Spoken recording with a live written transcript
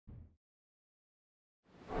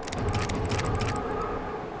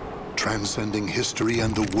transcending history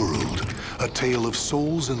and the world, a tale of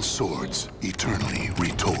souls and swords eternally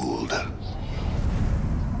retold.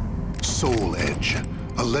 Soul Edge,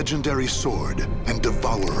 a legendary sword and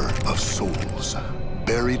devourer of souls.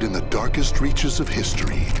 Buried in the darkest reaches of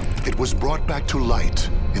history, it was brought back to light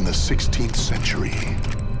in the 16th century.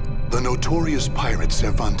 The notorious pirate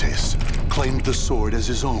Cervantes claimed the sword as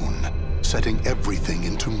his own, setting everything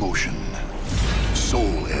into motion.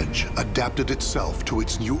 Soul Edge adapted itself to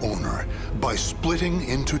its new owner by splitting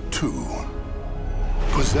into two.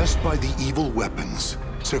 Possessed by the evil weapons,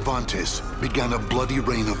 Cervantes began a bloody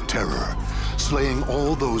reign of terror, slaying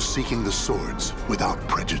all those seeking the swords without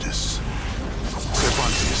prejudice.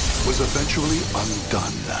 Cervantes was eventually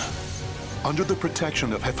undone. Under the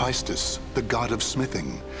protection of Hephaestus, the god of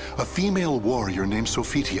smithing, a female warrior named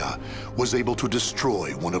Sophitia was able to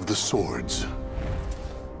destroy one of the swords.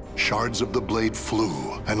 Shards of the blade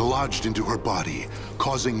flew and lodged into her body,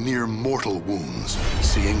 causing near mortal wounds.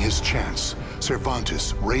 Seeing his chance,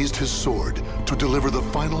 Cervantes raised his sword to deliver the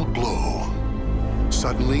final blow.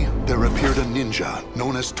 Suddenly, there appeared a ninja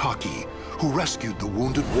known as Taki, who rescued the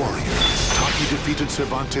wounded warrior. Taki defeated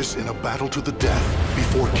Cervantes in a battle to the death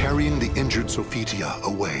before carrying the injured Sophitia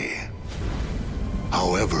away.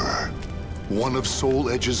 However, one of Soul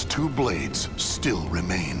Edge's two blades still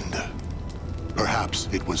remained. Perhaps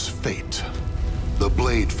it was fate. The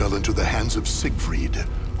blade fell into the hands of Siegfried,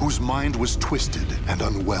 whose mind was twisted and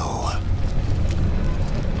unwell.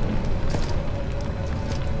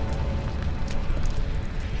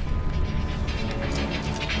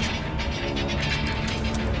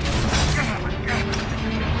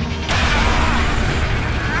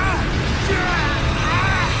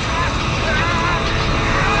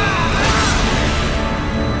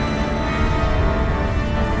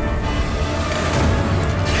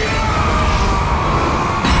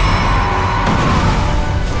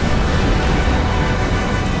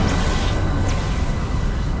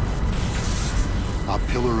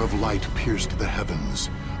 Light pierced the heavens,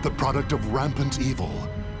 the product of rampant evil,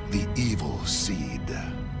 the evil seed.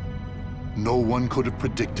 No one could have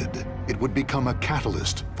predicted it would become a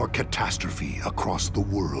catalyst for catastrophe across the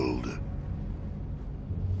world.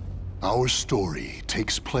 Our story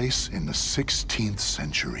takes place in the 16th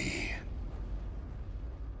century.